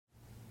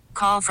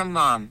call from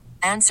mom.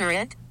 Answer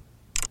it.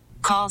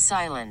 Call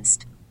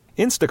silenced.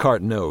 Instacart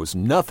knows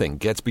nothing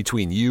gets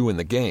between you and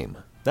the game.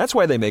 That's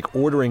why they make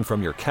ordering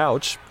from your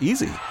couch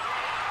easy.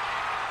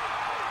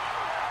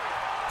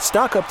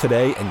 Stock up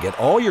today and get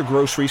all your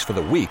groceries for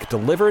the week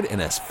delivered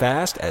in as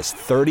fast as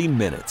 30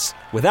 minutes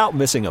without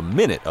missing a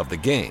minute of the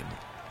game.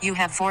 You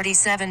have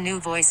 47 new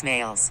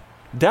voicemails.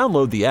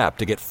 Download the app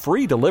to get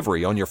free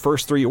delivery on your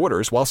first 3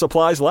 orders while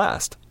supplies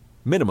last.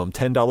 Minimum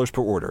 $10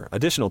 per order.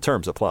 Additional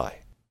terms apply.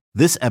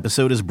 This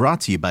episode is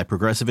brought to you by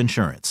Progressive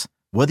Insurance.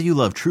 Whether you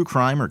love true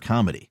crime or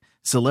comedy,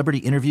 celebrity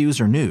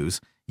interviews or news,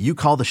 you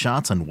call the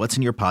shots on what's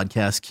in your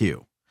podcast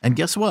queue. And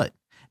guess what?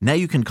 Now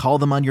you can call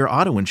them on your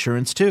auto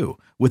insurance too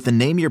with the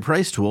Name Your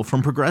Price tool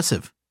from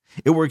Progressive.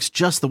 It works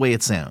just the way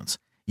it sounds.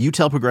 You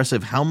tell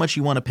Progressive how much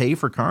you want to pay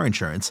for car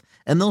insurance,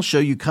 and they'll show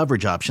you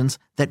coverage options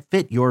that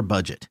fit your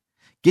budget.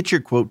 Get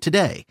your quote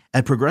today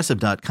at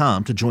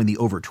Progressive.com to join the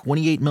over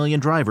 28 million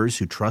drivers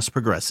who trust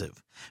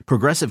Progressive.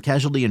 Progressive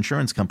Casualty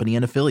Insurance Company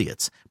and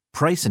Affiliates.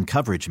 Price and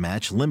coverage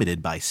match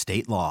limited by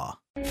state law.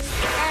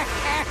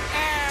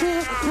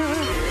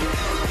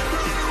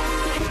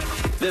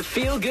 The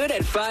Feel Good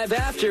at 5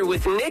 After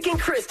with Nick and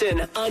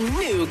Kristen on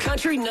New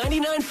Country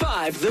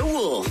 99.5 The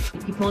Wolf.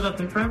 He pulled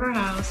up in front of our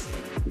house,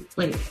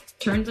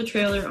 turned the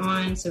trailer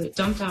on so it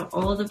dumped out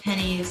all of the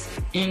pennies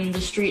in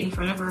the street in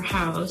front of our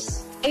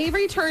house.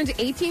 Avery turned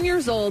 18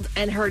 years old,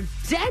 and her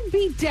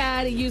deadbeat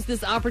dad used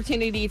this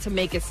opportunity to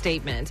make a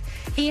statement.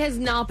 He has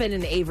not been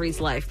in Avery's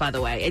life, by the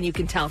way, and you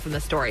can tell from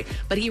the story.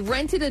 But he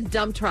rented a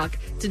dump truck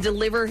to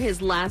deliver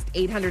his last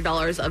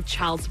 $800 of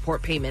child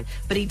support payment,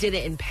 but he did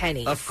it in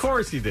pennies. Of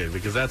course he did,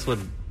 because that's what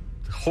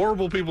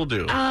horrible people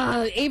do.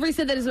 Avery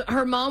said that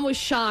her mom was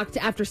shocked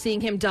after seeing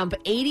him dump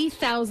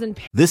 80,000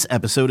 pennies. This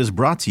episode is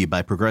brought to you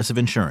by Progressive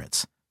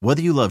Insurance.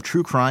 Whether you love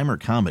true crime or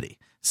comedy,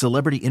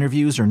 celebrity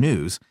interviews or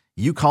news,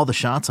 you call the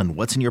shots on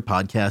what's in your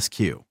podcast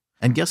queue.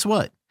 And guess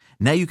what?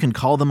 Now you can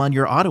call them on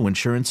your auto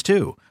insurance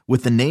too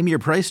with the Name Your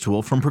Price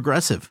tool from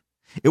Progressive.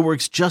 It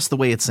works just the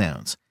way it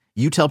sounds.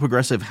 You tell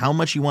Progressive how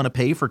much you want to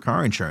pay for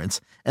car insurance,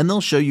 and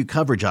they'll show you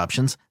coverage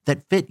options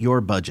that fit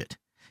your budget.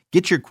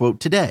 Get your quote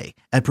today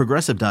at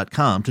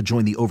Progressive.com to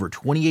join the over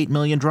 28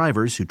 million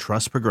drivers who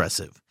trust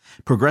Progressive.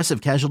 Progressive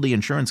Casualty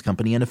Insurance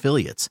Company and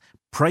Affiliates.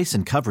 Price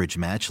and coverage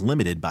match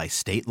limited by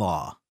state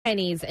law.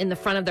 Pennies in the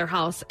front of their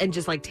house and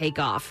just take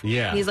off.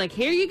 Yeah. He's like,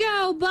 here you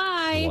go,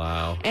 bye.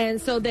 Wow.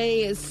 And so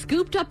they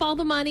scooped up all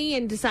the money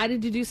and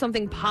decided to do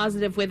something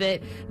positive with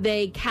it.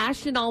 They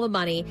cashed in all the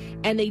money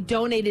and they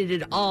donated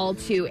it all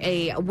to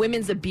a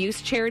women's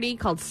abuse charity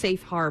called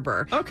Safe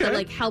Harbor. Okay.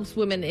 That helps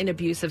women in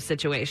abusive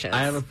situations.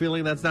 I have a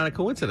feeling that's not a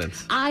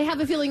coincidence. I have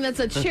a feeling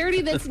that's a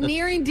charity that's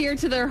near and dear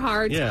to their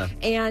heart. Yeah.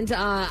 And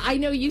I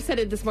know you said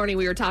it this morning.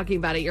 We were talking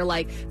about it. You're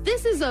like,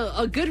 this is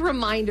a good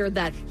reminder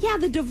that,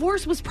 the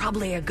divorce was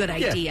probably a good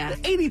idea. Yeah,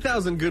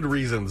 80,000 good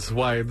reasons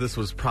why this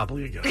was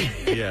probably a good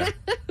idea. Yeah.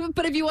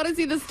 But if you want to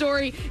see the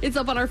story, it's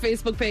up on our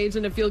Facebook page.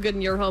 And to feel good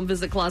in your home,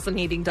 visit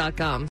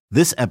ClaussenHeating.com.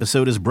 This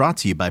episode is brought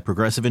to you by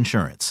Progressive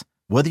Insurance.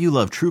 Whether you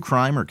love true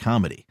crime or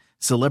comedy,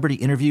 celebrity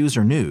interviews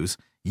or news,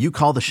 you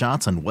call the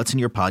shots on what's in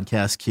your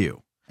podcast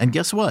queue. And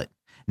guess what?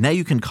 Now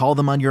you can call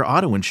them on your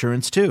auto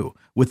insurance too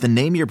with the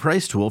Name Your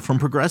Price tool from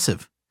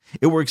Progressive.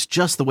 It works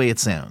just the way it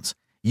sounds.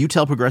 You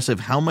tell Progressive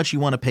how much you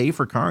want to pay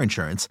for car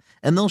insurance,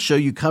 and they'll show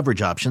you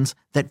coverage options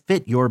that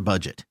fit your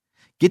budget.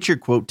 Get your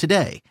quote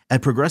today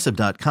at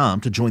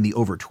Progressive.com to join the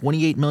over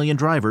 28 million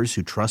drivers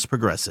who trust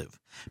Progressive.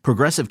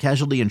 Progressive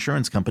Casualty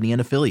Insurance Company and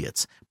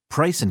Affiliates.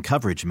 Price and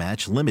coverage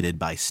match limited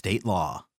by state law.